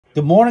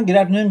Good morning, good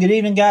afternoon, good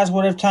evening, guys.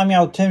 Whatever time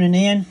y'all are tuning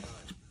in,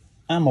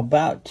 I'm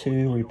about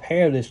to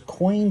repair this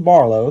Queen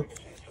Barlow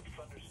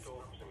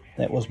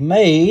that was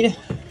made.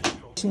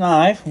 This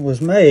knife was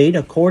made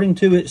according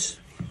to its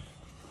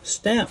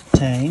stamp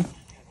tang.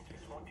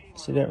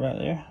 See that right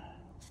there?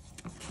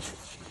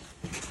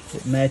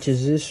 It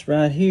matches this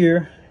right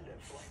here.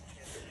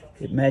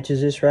 It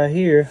matches this right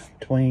here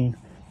between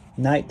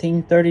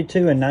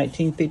 1932 and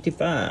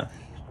 1955.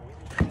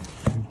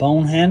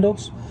 Bone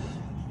handles.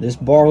 This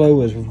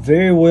Barlow is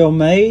very well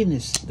made.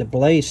 The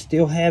blades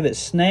still have its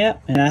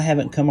snap, and I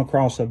haven't come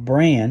across a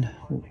brand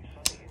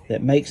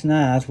that makes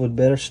knives with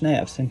better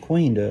snaps than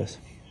Queen does.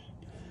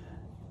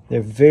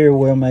 They're very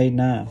well made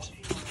knives.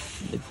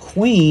 The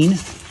Queen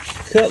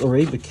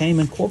cutlery became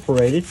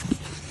incorporated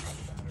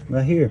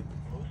right here,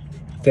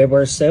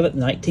 February 7th,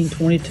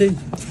 1922.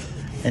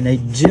 And they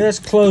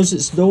just closed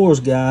its doors,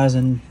 guys,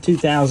 in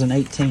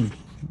 2018.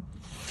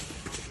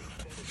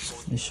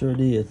 They sure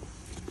did.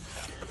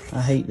 I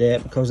hate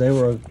that because they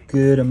were a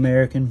good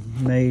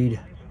American-made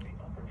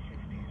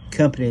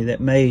company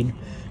that made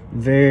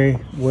very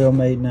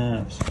well-made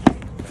knives.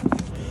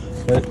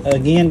 But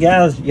again,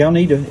 guys, y'all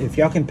need to, if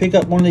y'all can pick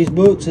up one of these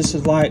books, this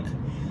is like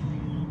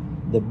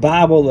the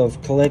Bible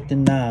of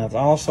collecting knives. I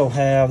also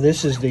have,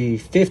 this is the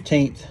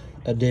 15th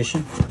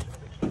edition.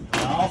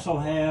 I also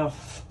have,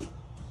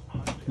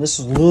 this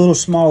is a little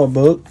smaller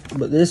book,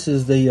 but this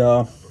is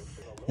the,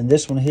 and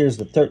this one here is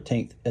the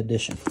 13th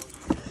edition.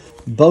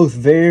 Both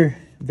very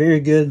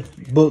good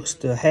books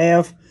to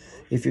have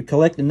if you're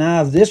collecting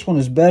knives. This one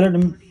is better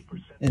than,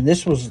 and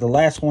this was the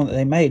last one that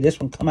they made. This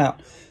one come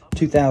out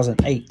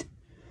 2008.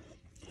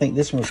 I think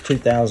this one was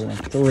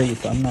 2003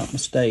 if I'm not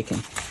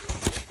mistaken.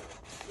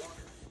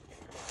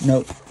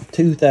 Nope,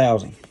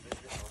 2000.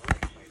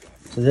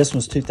 So this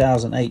one's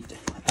 2008.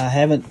 I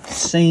haven't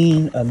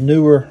seen a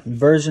newer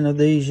version of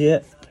these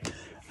yet.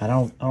 I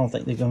don't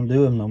think they're gonna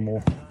do them no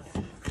more.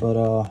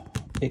 But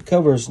it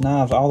covers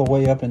knives all the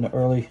way up in the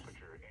early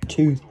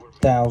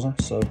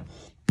 2000s, so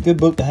good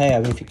book to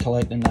have if you're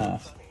collecting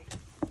knives.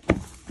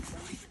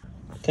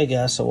 Okay,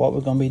 guys, so what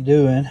we're going to be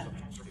doing,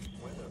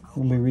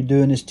 we're going to be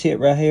redoing this tip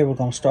right here. We're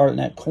going to start in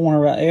that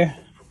corner right there,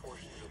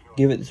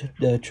 give it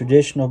the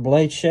traditional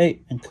blade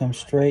shape, and come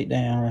straight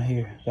down right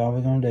here. That's all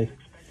we're going to do.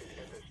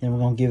 Then we're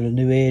going to give it a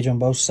new edge on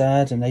both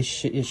sides, and it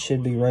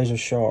should be razor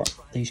sharp.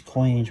 These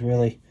Queens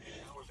really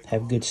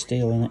have good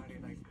steel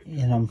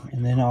in them.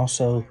 And then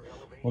also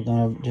we're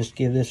going to just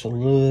give this a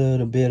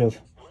little bit of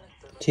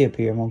tip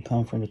here. I'm going to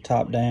come from the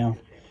top down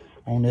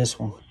on this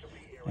one,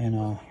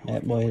 and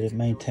that way to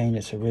maintain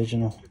its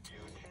original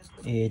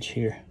edge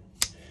here.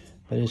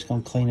 But it's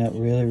going to clean up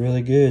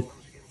really good.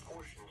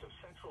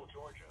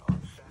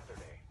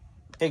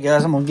 Okay,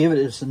 guys, I'm going to give it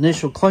its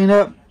initial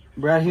cleanup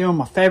right here on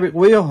my fabric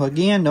wheel.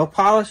 Again, no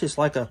polish. It's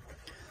like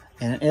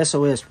an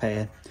SOS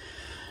pad.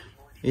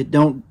 It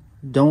don't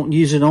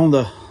use it on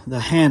the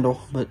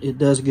handle, but it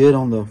does good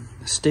on the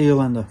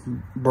steel and the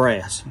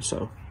brass.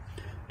 So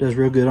it does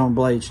real good on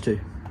blades too.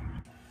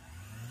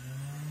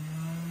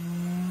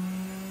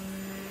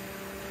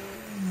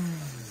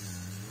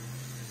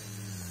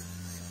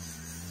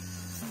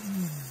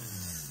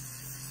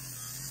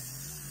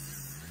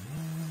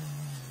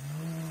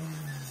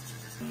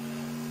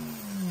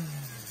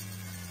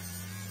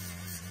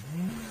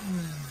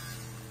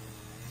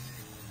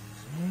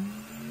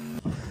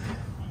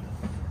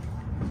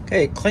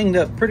 Okay, it cleaned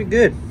up pretty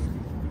good.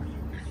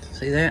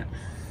 See that?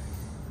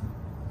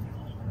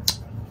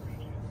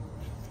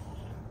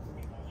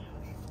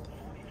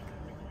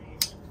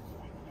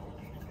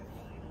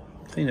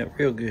 Cleaned up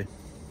real good.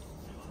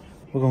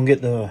 We're gonna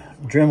get the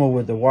Dremel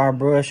with the wire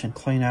brush and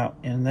clean out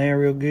in there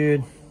real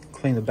good.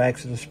 Clean the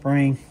backs of the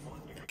spring.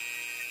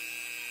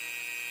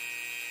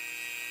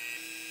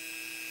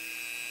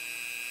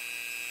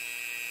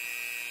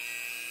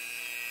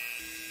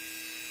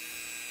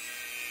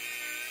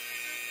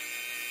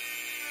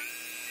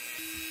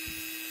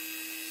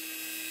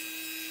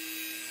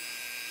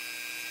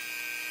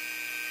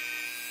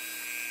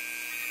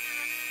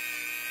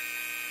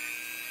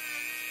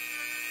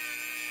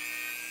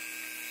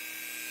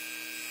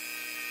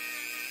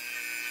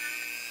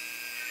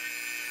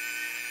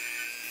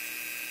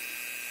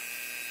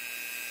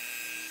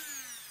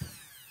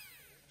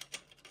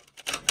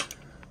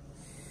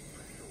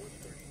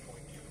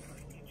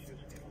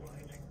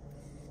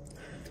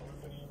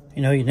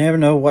 You know, you never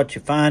know what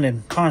you find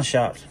in pawn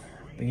shops,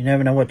 but you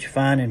never know what you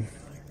find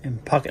in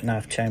pocket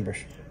knife chambers.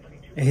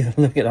 Either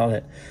look at all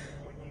that.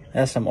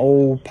 That's some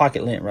old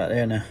pocket lint right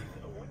there now.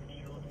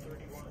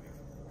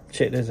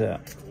 Check this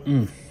out.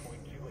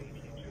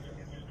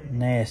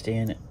 Nasty,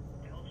 ain't it?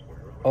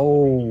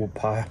 Old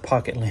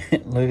pocket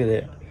lint. Look at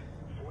that.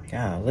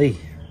 Golly.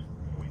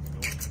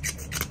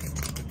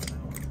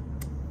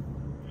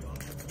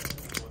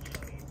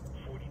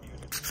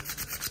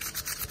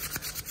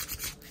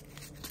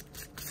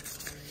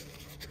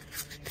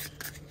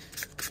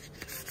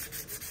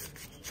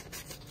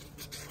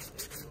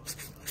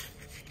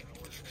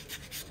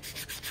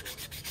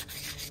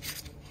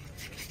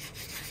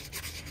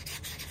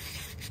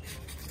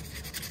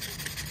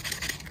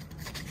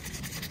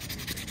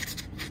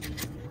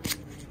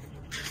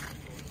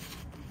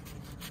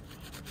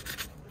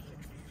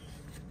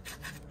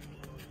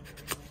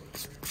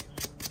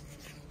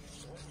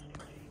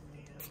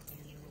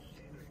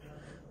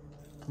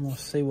 I'm gonna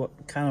see what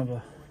kind of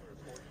a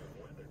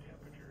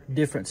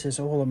difference this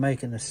oil will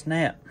make in the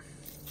snap.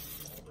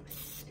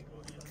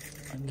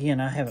 Again,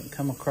 I haven't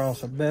come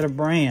across a better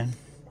brand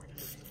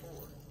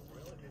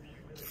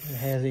that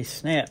has these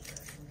snap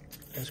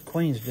as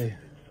Queens do.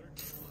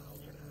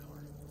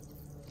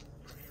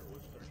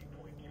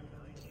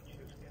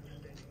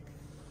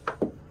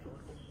 Look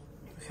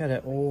how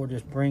that oil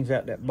just brings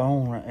out that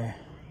bone right there.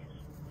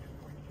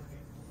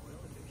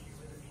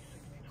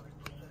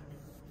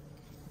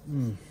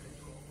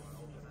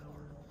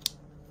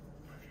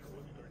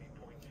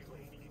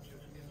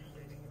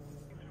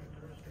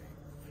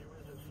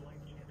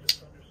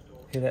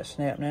 Hear that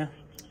snap now?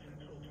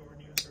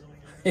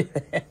 Yeah,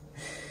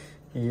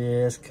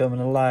 it's coming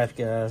to life,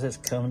 guys. It's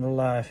coming to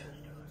life.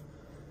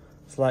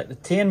 It's like the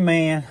Tin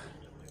Man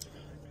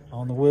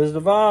on the Wizard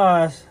of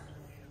Oz.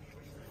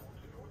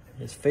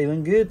 It's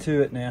feeling good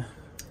to it now.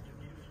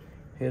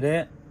 Hear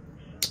that?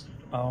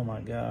 Oh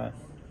my God.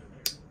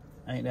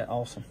 Ain't that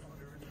awesome?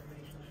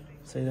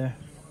 See there?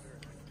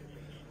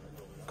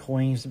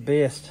 Queen's the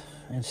best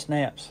and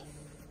snaps.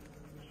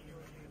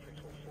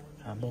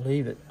 I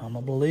believe it. I'm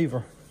a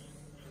believer.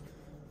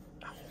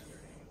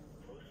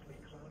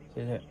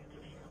 See that?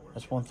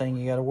 That's one thing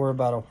you got to worry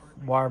about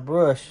a wire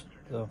brush.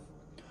 The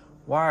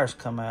wires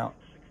come out.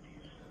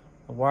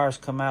 The wires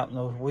come out in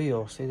those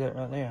wheels. See that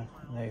right there?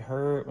 And they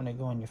hurt when they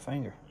go on your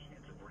finger.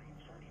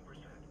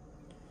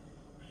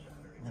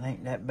 It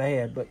ain't that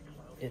bad, but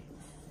it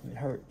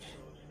hurts.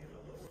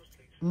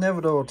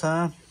 Never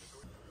time.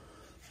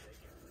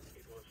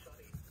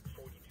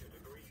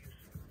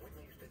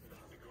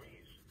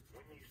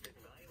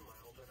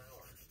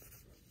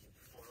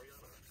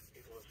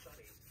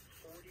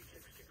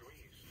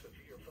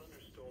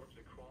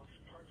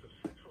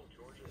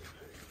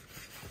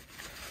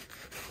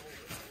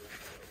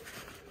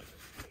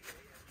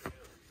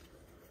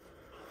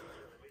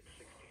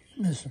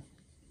 Listen.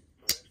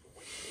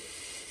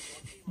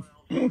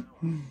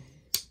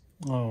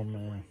 Oh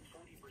man,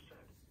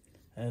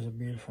 that's a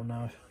beautiful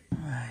knife. All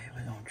right,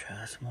 we're gonna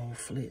try some old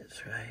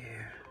flits right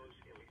here.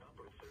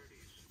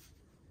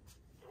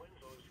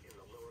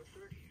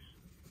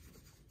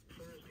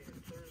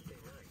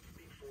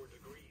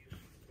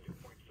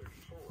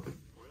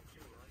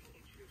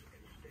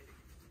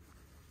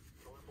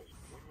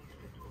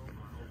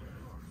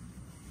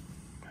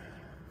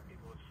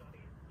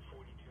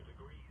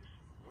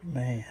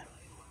 Man,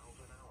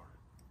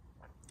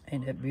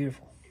 ain't that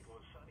beautiful?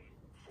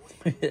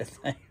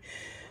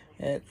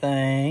 that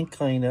thing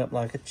cleaned up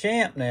like a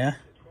champ now.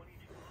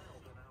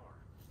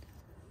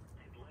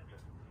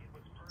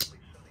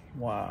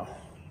 Wow.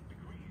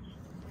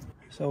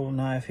 This old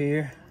knife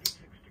here,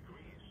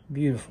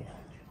 beautiful.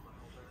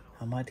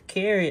 I might have to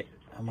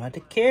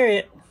carry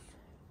it.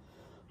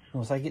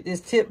 Once I get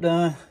this tip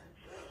done,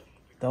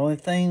 the only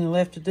thing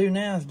left to do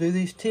now is do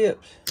these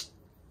tips.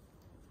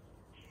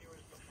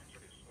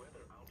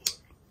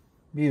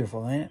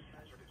 Beautiful, ain't it?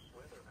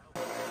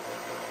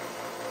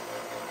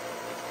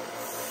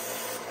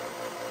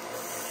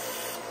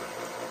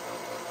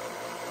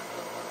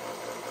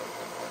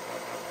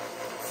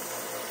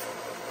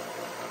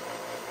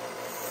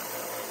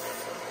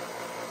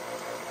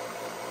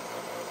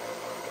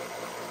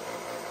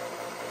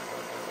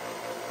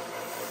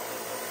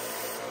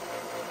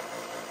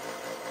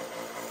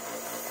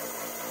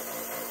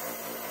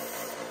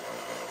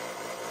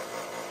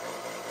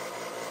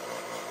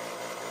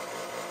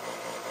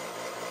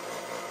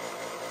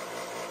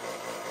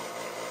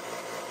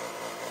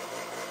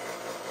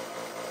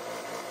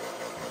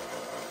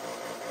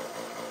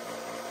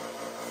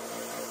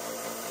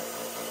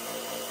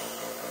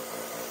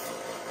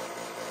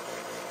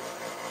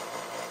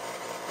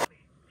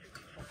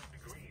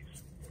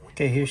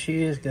 Okay, here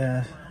she is,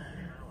 guys.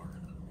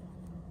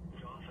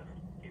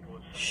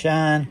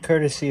 Shine,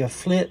 courtesy of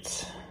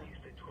Flitz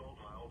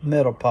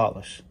metal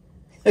polish.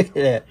 Look at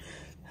that.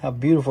 How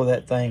beautiful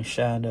that thing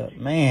shined up.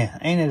 Man,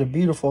 ain't it a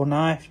beautiful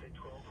knife?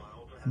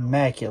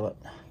 Immaculate.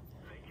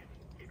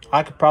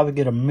 I could probably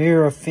get a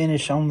mirror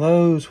finish on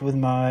those with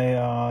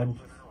my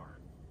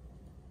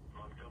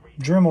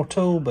Dremel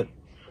tool, but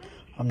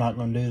I'm not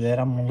going to do that.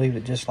 I'm going to leave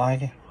it just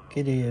like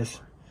it is.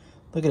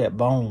 Look at that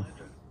bone.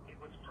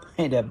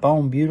 Ain't that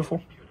bone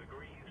beautiful?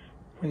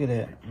 Look at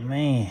that.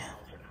 Man.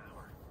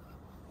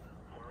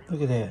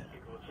 Look at that.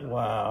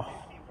 Wow.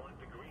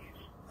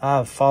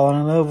 I've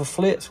fallen in love with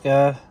Flitz,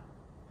 guys.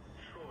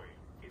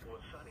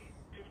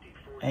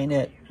 Ain't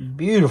that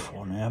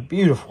beautiful now?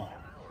 Beautiful.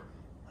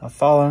 I've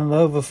fallen in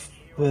love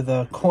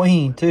with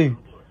Queen, too.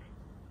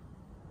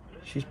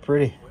 She's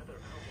pretty.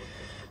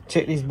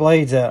 Check these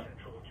blades out.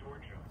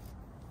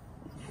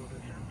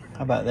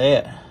 How about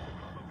that?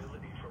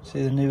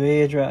 See the new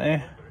edge right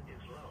there?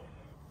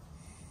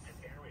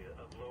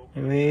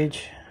 New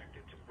edge.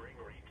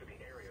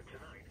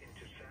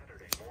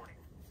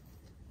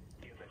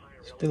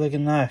 Still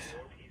looking knife.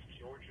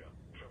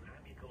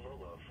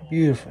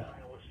 Beautiful.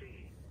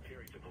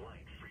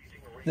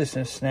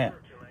 Listen to snap.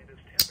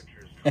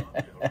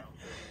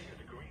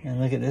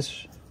 And look at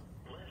this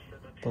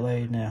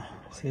blade now.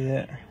 See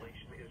that?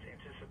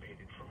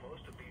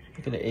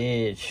 Look at the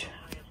edge.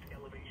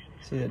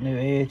 See that new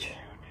edge?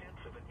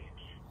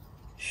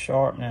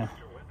 Sharp now.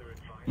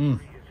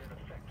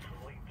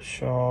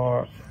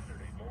 Sharp.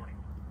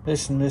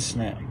 Listen to this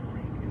snap.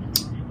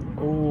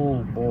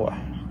 Oh boy.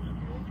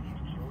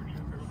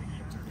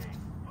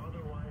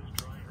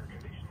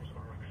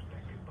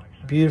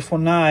 Beautiful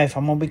knife.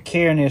 I'm gonna be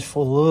carrying this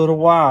for a little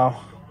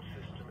while.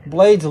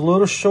 Blade's a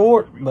little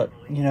short, but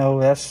you know,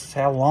 that's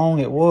how long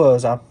it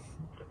was. I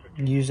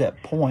use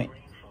that point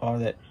or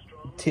that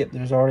tip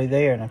that's already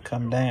there and I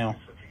come down.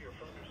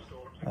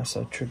 That's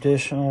a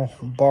traditional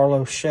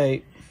Barlow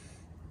shape.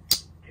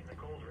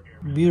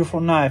 Beautiful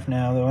knife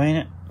now though, ain't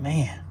it?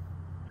 Man,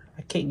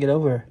 I can't get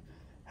over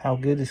how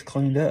good it's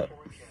cleaned up.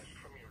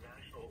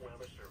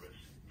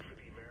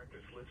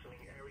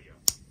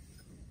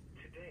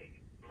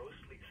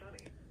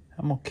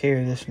 I'm gonna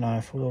carry this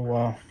knife for a little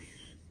while.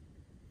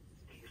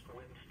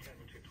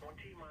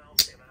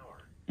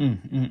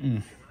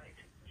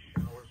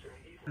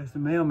 That's the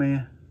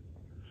mailman.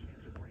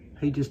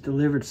 He just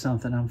delivered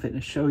something I'm fitting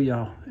to show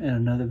y'all in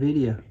another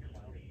video.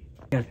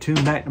 Gotta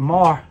tune back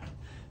tomorrow,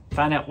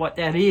 find out what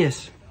that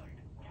is.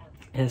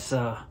 It's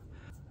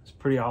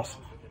pretty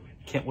awesome.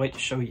 Can't wait to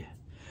show you.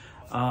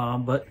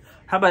 But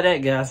how about that,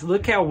 guys?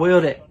 Look how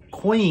well that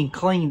Queen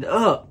cleaned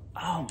up.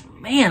 Oh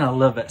man, I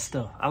love that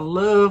stuff. I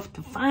love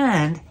to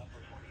find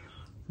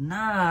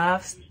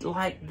knives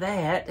like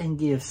that and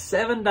give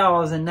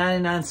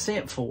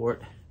 $7.99 for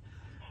it.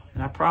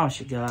 And I promise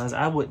you guys,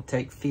 I wouldn't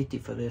take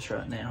 $50 for this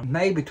right now.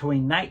 Made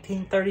between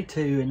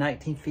 1932 and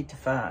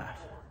 1955.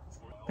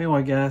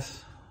 Anyway,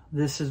 guys,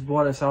 this is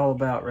what it's all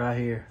about right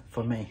here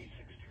for me.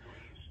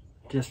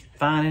 Just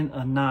finding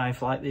a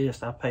knife like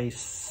this I paid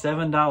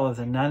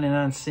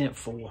 $7.99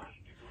 for.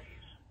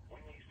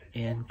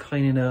 And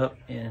cleaning up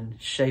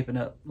and shaping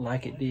up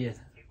like it did.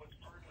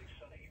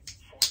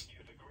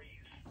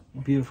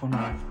 Beautiful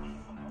knife.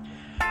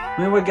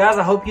 Anyway, guys,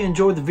 I hope you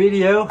enjoyed the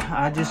video.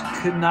 I just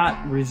could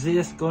not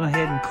resist going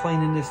ahead and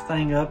cleaning this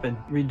thing up and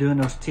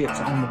redoing those tips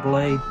on the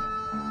blade.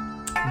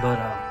 But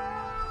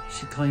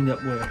she cleaned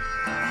up well.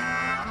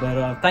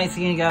 But thanks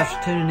again, guys,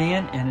 for tuning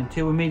in. And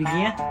until we meet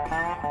again,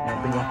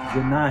 that'll be like a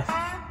good knife.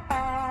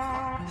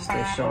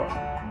 Stay sharp.